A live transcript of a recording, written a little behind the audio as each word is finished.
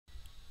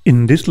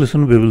In this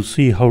lesson, we will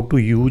see how to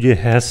use a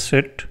hash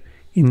set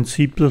in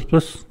C++,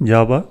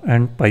 Java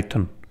and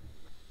Python.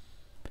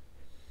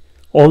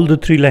 All the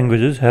three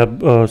languages have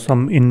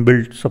some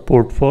inbuilt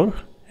support for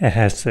a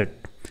hash set.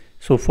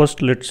 So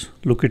first let's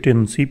look at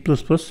in C++.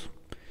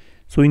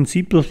 So in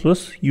C++,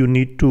 you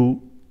need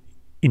to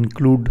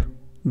include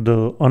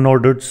the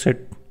unordered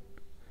set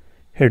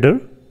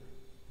header,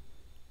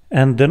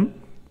 and then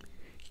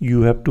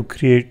you have to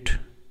create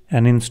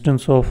an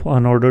instance of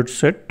unordered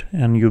set,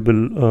 and you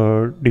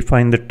will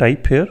define the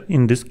type here.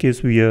 In this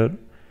case, we are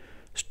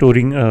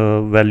storing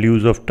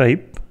values of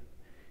type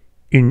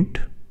int.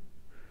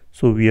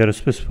 So we are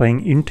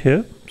specifying int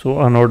here. So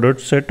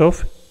unordered set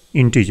of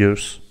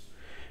integers,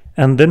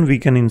 and then we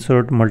can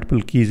insert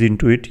multiple keys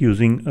into it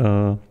using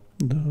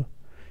the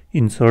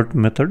insert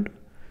method.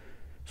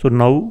 So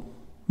now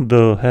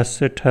the hash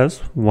set has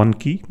one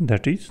key,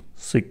 that is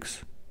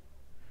 6.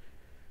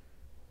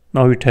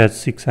 Now it has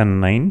 6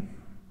 and 9.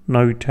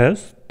 Now it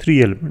has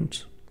 3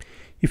 elements.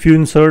 If you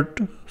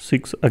insert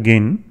 6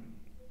 again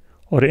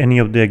or any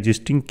of the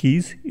existing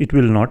keys, it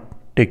will not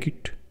take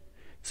it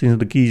since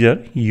the keys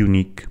are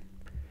unique.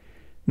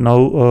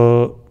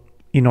 Now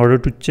in order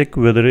to check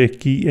whether a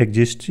key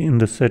exists in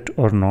the set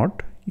or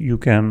not, you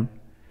can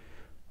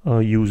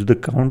use the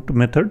count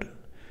method.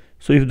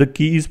 So if the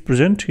key is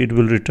present, it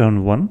will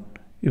return 1.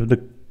 If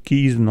the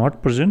key is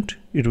not present,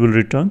 it will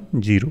return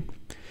 0.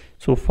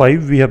 So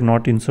 5 we have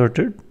not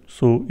inserted,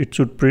 so it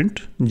should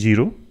print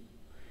 0.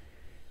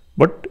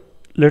 But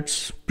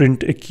let's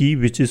print a key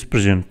which is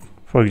present,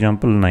 for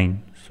example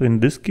 9. So in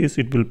this case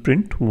it will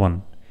print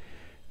 1.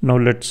 Now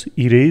let's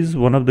erase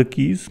one of the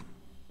keys.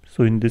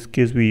 So in this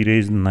case we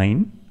erase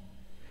 9.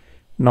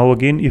 Now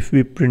again, if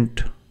we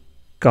print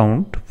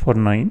count for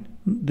 9,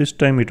 this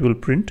time it will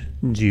print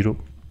 0.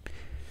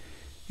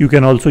 You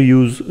can also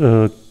use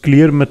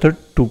clear method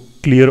to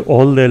clear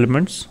all the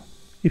elements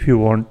if you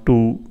want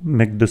to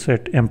make the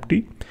set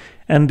empty.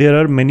 And there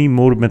are many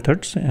more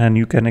methods, and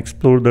you can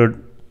explore the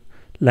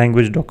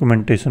language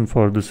documentation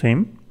for the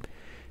same.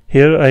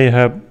 Here I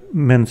have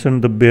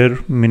mentioned the bare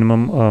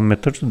minimum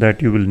methods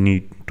that you will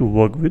need to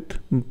work with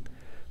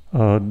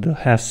the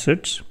hash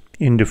sets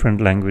in different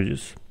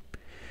languages.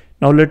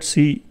 Now let's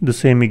see the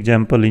same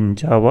example in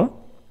Java.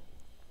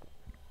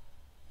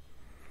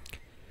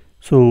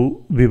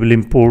 So we will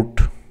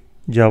import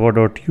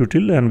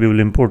java.util and we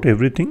will import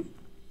everything.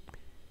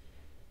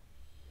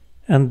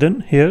 And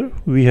then here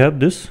we have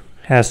this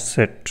hash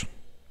set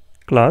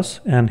class,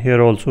 and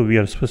here also we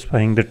are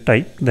specifying the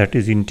type, that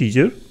is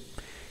integer,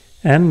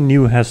 and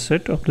new hash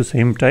set of the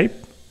same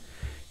type,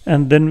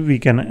 and then we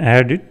can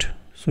add it.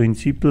 So in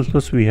C++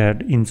 we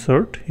had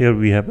insert, here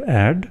we have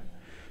add.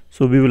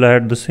 So we will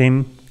add the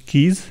same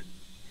keys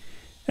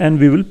and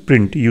we will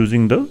print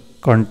using the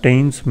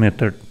contains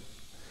method.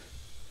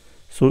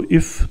 So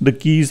if the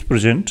key is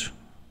present,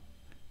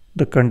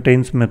 the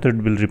contains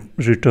method will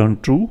return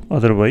true,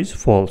 otherwise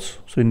false.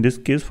 So in this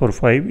case for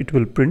 5 it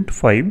will print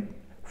 5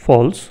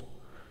 false.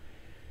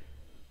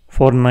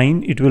 For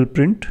 9 it will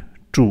print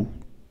true.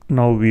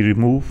 Now we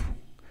remove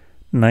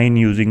 9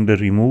 using the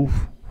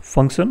remove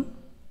function,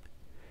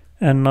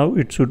 and now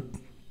it should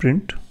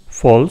print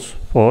false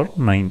for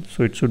 9.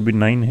 So it should be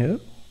 9 here,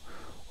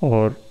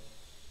 or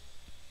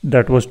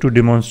that was to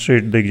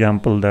demonstrate the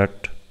example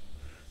that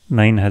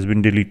 9 has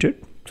been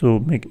deleted. So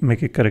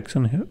make a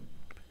correction here.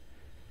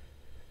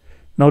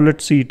 Now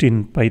let's see it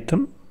in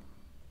Python.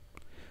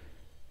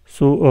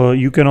 So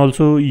you can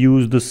also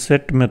use the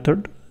set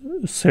method,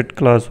 set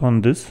class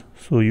on this.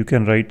 So you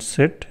can write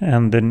set,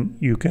 and then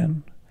you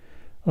can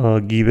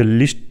give a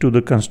list to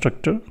the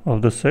constructor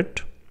of the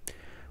set.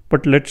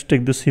 But let's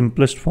take the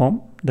simplest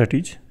form, that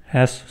is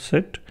hash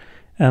set,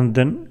 and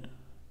then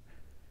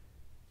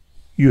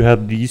you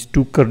have these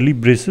two curly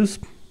braces,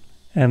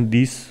 and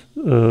these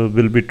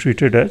will be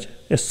treated as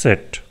a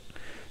set.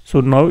 So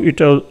now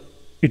it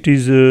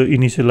is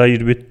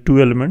initialized with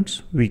 2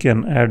 elements. We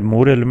can add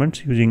more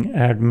elements using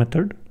add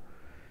method,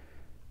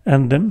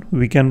 and then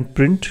we can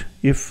print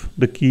if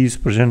the key is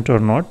present or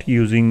not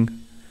using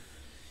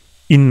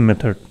in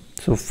method.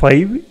 So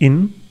 5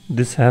 in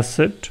this hash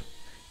set.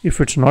 If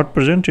it's not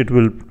present, it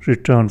will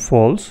return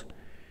false.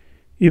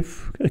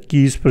 If a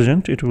key is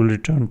present, it will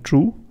return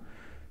true.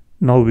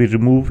 Now we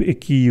remove a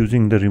key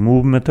using the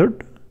remove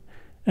method,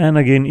 and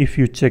again if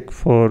you check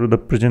for the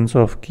presence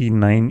of key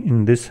 9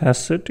 in this hash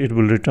set, it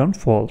will return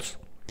false.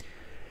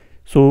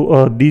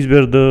 So these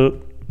were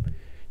the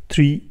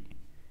 3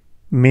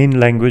 main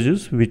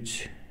languages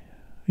which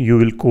you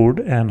will code,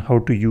 and how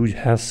to use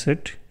hash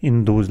set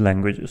in those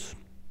languages.